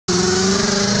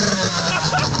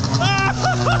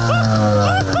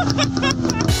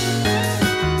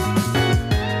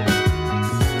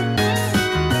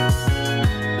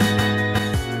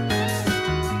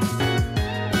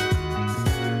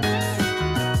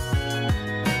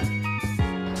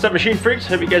What's up, machine freaks?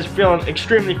 Hope you guys are feeling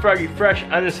extremely froggy fresh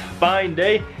on this fine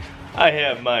day. I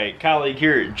have my colleague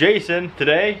here, Jason,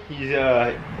 today. He's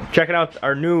checking out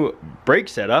our new brake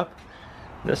setup.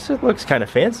 This looks kind of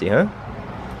fancy, huh?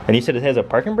 And you said it has a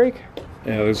parking brake?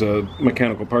 Yeah, there's a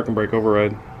mechanical parking brake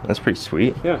override. That's pretty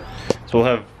sweet. Yeah. So we'll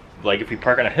have, like, if we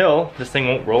park on a hill, this thing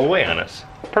won't roll away on us.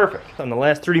 Perfect. On the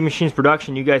last 3D Machines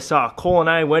production, you guys saw Cole and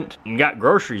I went and got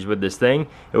groceries with this thing.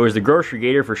 It was the grocery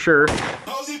Gator for sure.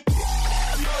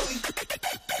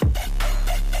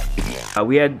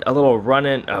 We had a little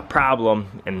run-in problem,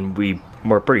 and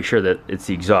we're pretty sure that it's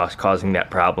the exhaust causing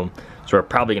that problem. So we're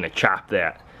probably gonna chop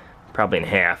that, probably in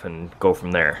half, and go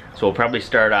from there. So we'll probably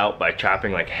start out by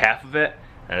chopping like half of it,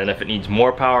 and then if it needs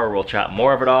more power, we'll chop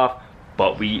more of it off.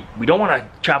 But we don't want to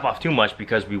chop off too much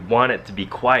because we want it to be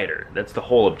quieter. That's the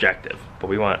whole objective, but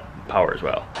we want power as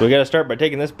well. So we gotta start by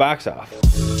taking this box off.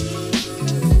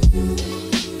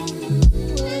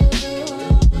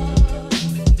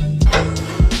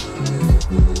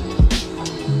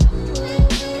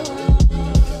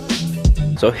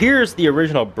 So here's the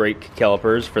original brake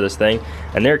calipers for this thing,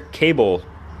 and they're cable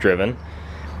driven.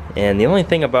 And the only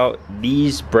thing about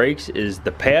these brakes is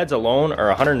the pads alone are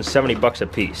 170 bucks a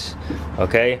piece.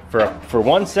 Okay, for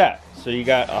one set. So you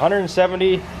got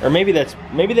 170, or maybe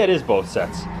that is both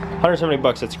sets. 170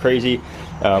 bucks. That's crazy.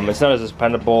 It's not as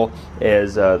dependable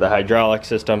as the hydraulic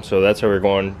system, so that's why we're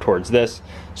going towards this.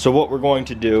 So what we're going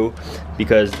to do,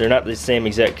 because they're not the same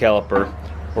exact caliper,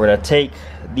 we're gonna take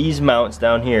these mounts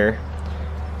down here.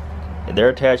 They're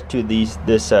attached to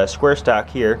this square stock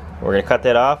here. We're gonna cut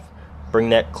that off,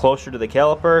 bring that closer to the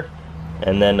caliper,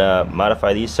 and then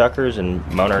modify these suckers and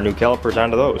mount our new calipers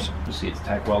onto those. You see it's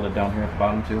tack welded down here at the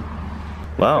bottom too.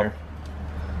 Wow, Right,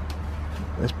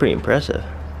 that's pretty impressive.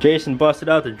 Jason busted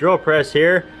out the drill press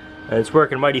here, and it's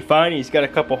working mighty fine. He's got a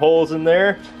couple holes in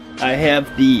there. I have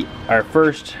our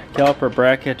first caliper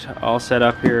bracket all set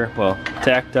up here, well,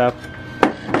 tacked up.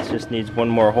 It just needs one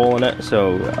more hole in it,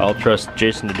 so I'll trust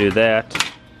Jason to do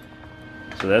that.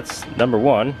 So that's number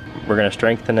one. We're gonna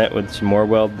strengthen it with some more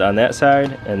weld on that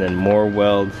side, and then more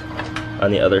weld on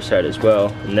the other side as well.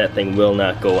 And that thing will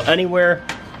not go anywhere.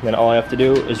 And then all I have to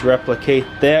do is replicate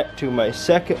that to my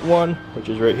second one, which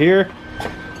is right here.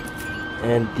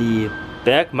 And the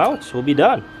back mounts will be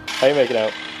done. How you making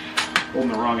out?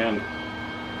 holding the wrong end.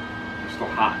 It's still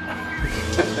hot.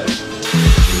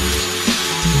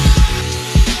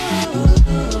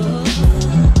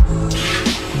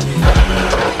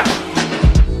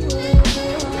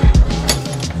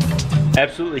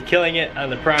 Absolutely killing it on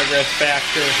the progress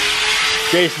factor.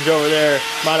 Jason's over there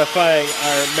modifying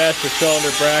our master cylinder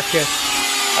bracket.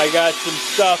 I got some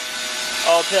stuff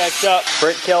all tacked up.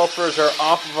 Brake calipers are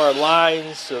off of our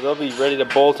lines, so they'll be ready to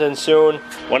bolt in soon.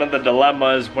 One of the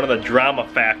dilemmas, one of the drama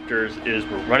factors is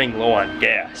we're running low on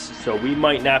gas. So we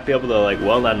might not be able to like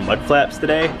weld on mud flaps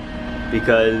today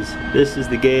because this is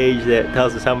the gauge that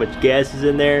tells us how much gas is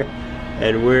in there,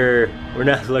 and we're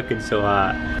not looking so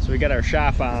hot. So we got our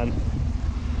shop on.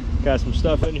 Got some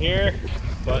stuff in here,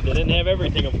 but they didn't have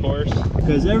everything, of course,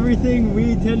 because everything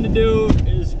we tend to do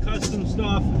is custom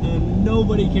stuff, and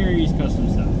nobody carries custom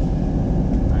stuff.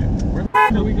 All right, where the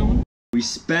f are we going? We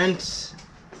spent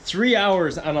 3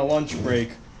 hours on a lunch break.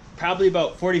 Probably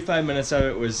about 45 minutes of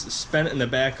it was spent in the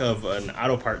back of an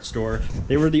auto parts store.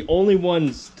 They were the only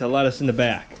ones to let us in the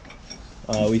back.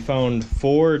 We found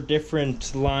 4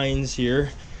 different lines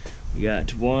here. We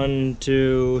got 1,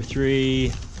 2,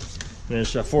 3. And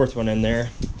there's a 4th one in there,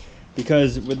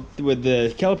 because with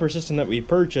the caliper system that we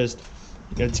purchased,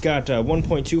 it's got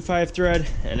 1.25 thread,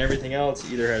 and everything else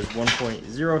either has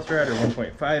 1.0 thread or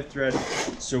 1.5 thread.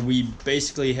 So we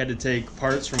basically had to take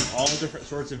parts from all different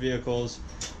sorts of vehicles,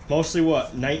 mostly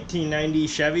what, 1990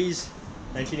 Chevys,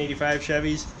 1985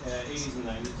 Chevys, 80s and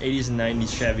 90s. 80s and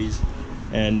 90s Chevys,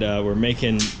 and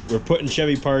we're putting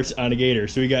Chevy parts on a Gator.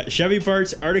 So we got Chevy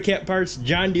parts, Articat parts,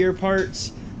 John Deere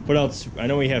parts. What else? I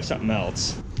know we have something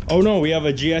else. Oh no, we have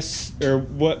a GS, or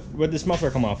what did this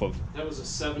muffler come off of? That was a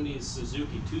 70s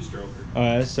Suzuki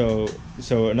 2-stroker.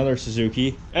 So another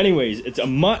Suzuki. Anyways, it's a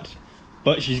mutt,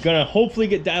 but she's gonna hopefully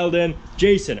get dialed in.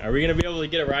 Jason, are we gonna be able to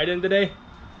get a ride in today?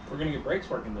 We're gonna get brakes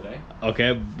working today.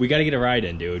 Okay, we gotta get a ride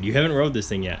in, dude. You haven't rode this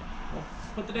thing yet. Well,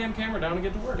 put the damn camera down and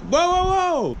get to work. Whoa, whoa,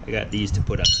 whoa! I got these to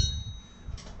put on.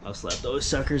 I'll slap those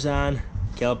suckers on.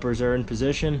 Calipers are in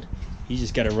position. You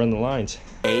just gotta run the lines.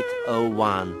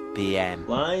 8:01 p.m.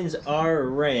 Lines are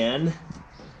ran.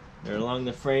 They're along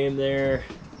the frame there.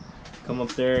 Come up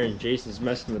there, and Jason's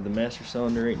messing with the master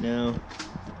cylinder right now.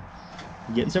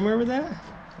 You getting somewhere with that?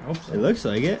 I hope so. It looks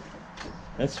like it.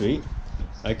 That's sweet.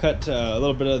 I cut a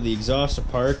little bit of the exhaust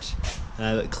apart. I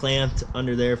have it clamped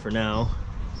under there for now.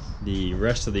 The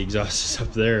rest of the exhaust is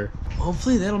up there.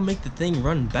 Hopefully that'll make the thing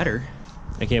run better.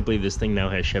 I can't believe this thing now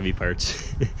has Chevy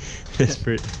parts. That's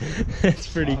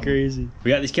pretty crazy.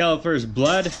 We got these calipers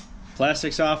bled,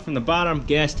 plastics off from the bottom,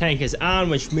 gas tank is on,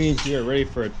 which means we are ready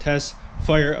for a test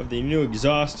fire of the new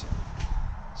exhaust.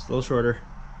 It's a little shorter.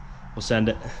 We'll send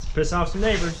it. Let's piss off some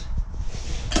neighbors.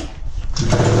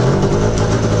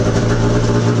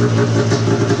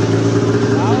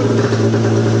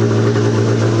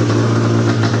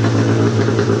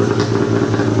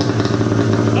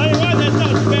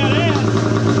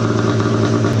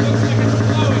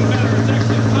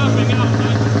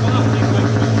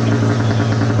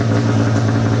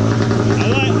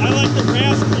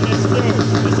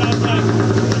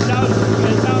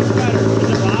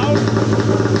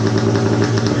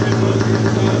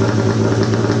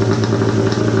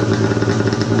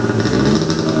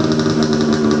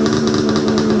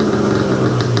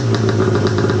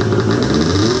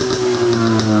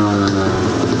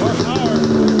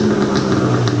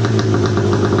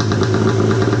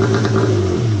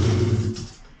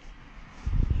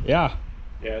 Yeah.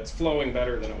 Yeah, it's flowing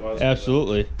better than it was.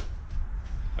 Absolutely.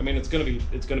 I mean, it's gonna be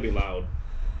loud,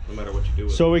 no matter what you do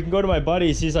with it. So we can go to my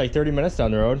buddy's. He's like 30 minutes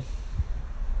down the road.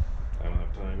 I don't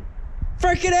have time.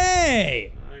 Frickin'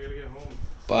 A! I gotta get home.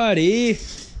 Buddy.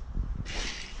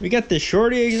 We got the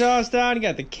shorty exhaust on,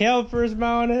 got the calipers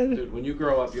mounted. Dude, when you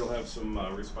grow up, you'll have some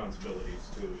responsibilities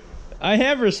too. You know? I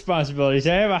have responsibilities.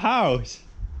 I have a house.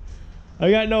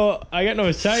 I got no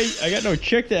site. I got no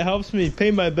chick that helps me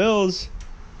pay my bills.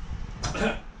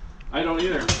 I don't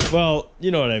either. Well,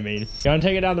 you know what I mean. You wanna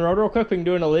take it down the road real quick? We can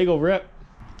do an illegal rip.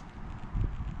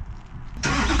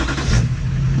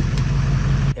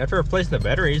 After replacing the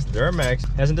batteries, the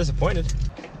Duramax hasn't disappointed.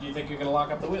 Do you think you're gonna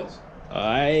lock up the wheels?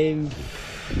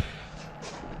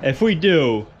 If we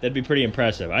do, that'd be pretty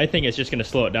impressive. I think it's just gonna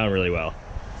slow it down really well.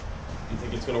 You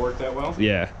think it's gonna work that well?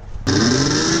 Yeah.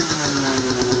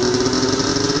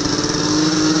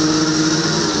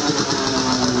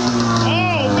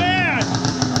 Oh man!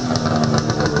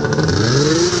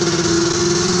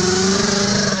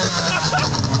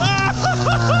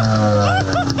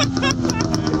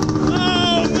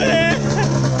 Oh man!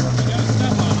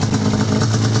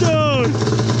 Dude!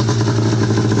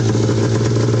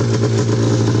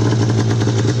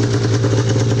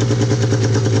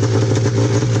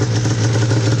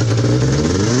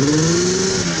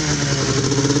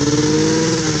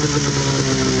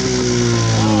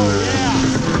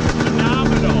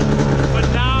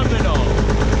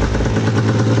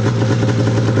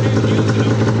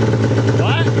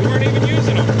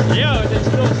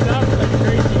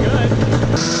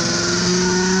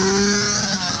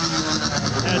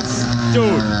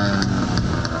 Dude,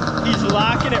 he's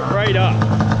locking it right up.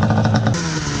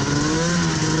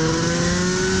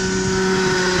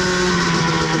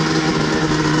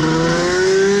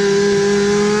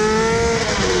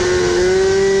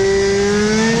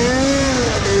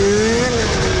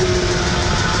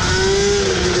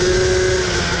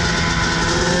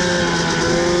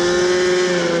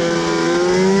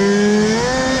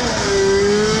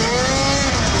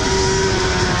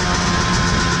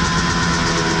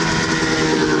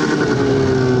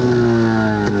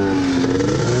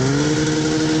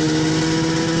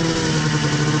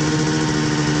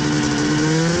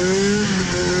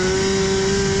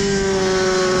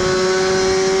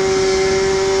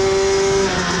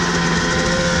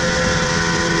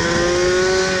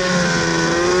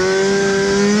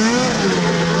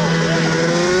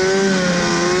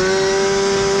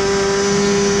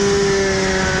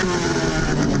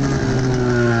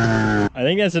 I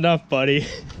think that's enough, buddy.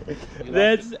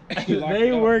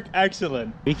 They work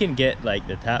excellent. We can get like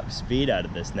the top speed out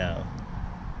of this now.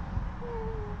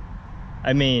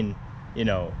 I mean, you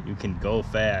know, you can go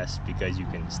fast because you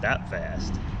can stop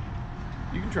fast.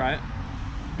 You can try it.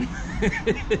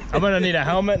 I'm gonna need a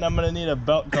helmet and I'm gonna need a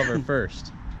belt cover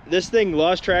first. This thing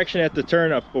lost traction at the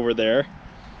turn up over there,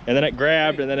 and then it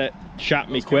grabbed and then it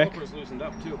shot me quick. Loosened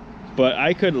up too. But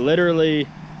I could literally,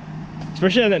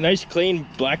 especially on that nice clean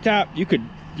blacktop, you could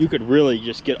really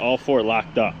just get all four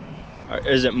locked up.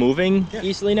 Is it moving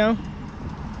easily now?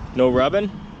 No rubbing?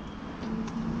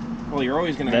 Well, you're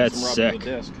always gonna have some rub in the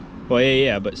disc. Well,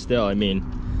 yeah, but still, I mean,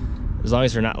 as long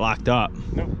as they're not locked up.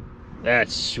 No.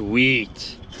 That's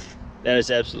sweet. That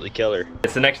is absolutely killer.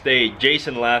 It's the next day.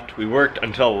 Jason left. We worked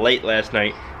until late last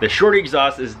night. The shorty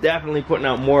exhaust is definitely putting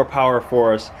out more power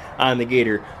for us on the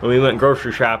Gator. When we went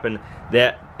grocery shopping,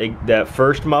 that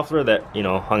first muffler that, you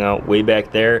know, hung out way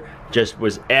back there just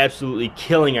was absolutely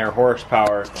killing our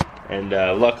horsepower. and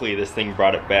luckily this thing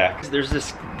brought it back. There's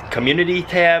this community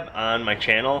tab on my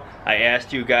channel. I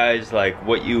asked you guys like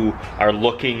what you are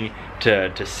looking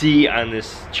to see on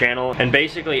this channel, and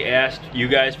basically asked you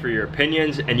guys for your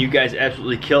opinions, and you guys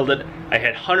absolutely killed it. I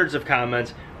had hundreds of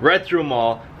comments, read through them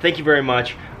all. Thank you very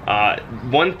much.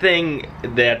 One thing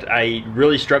that I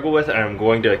really struggle with, and I'm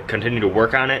going to continue to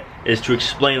work on it, is to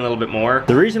explain a little bit more.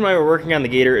 The reason why we're working on the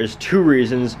Gator is two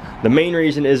reasons. The main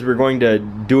reason is we're going to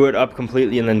do it up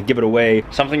completely and then give it away.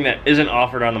 Something that isn't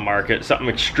offered on the market, something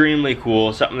extremely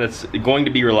cool, something that's going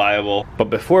to be reliable. But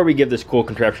before we give this cool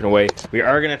contraption away, we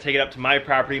are gonna take it up to my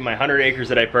property, my 100 acres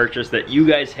that I purchased that you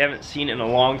guys haven't seen in a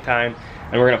long time,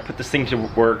 and we're gonna put this thing to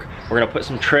work. We're gonna put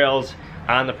some trails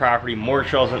on the property, more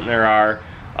trails than there are.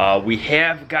 We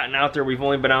have gotten out there. We've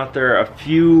only been out there a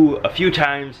few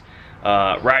times,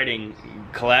 riding,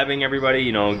 collabing everybody,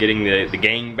 you know, getting the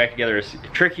gang back together is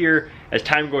trickier. As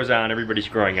time goes on, everybody's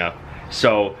growing up.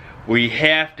 So we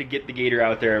have to get the Gator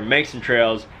out there, make some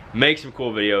trails, make some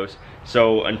cool videos.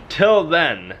 So until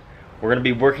then, we're gonna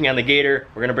be working on the Gator.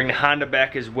 We're gonna bring the Honda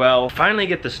back as well. Finally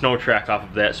get the snow track off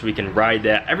of that so we can ride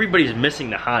that. Everybody's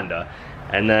missing the Honda.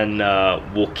 And then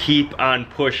we'll keep on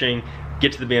pushing,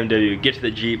 get to the BMW, get to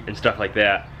the Jeep, and stuff like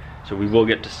that. So we will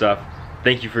get to stuff.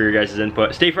 Thank you for your guys'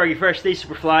 input. Stay froggy fresh, stay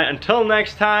super fly. Until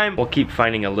next time, we'll keep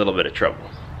finding a little bit of trouble.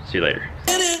 See you later.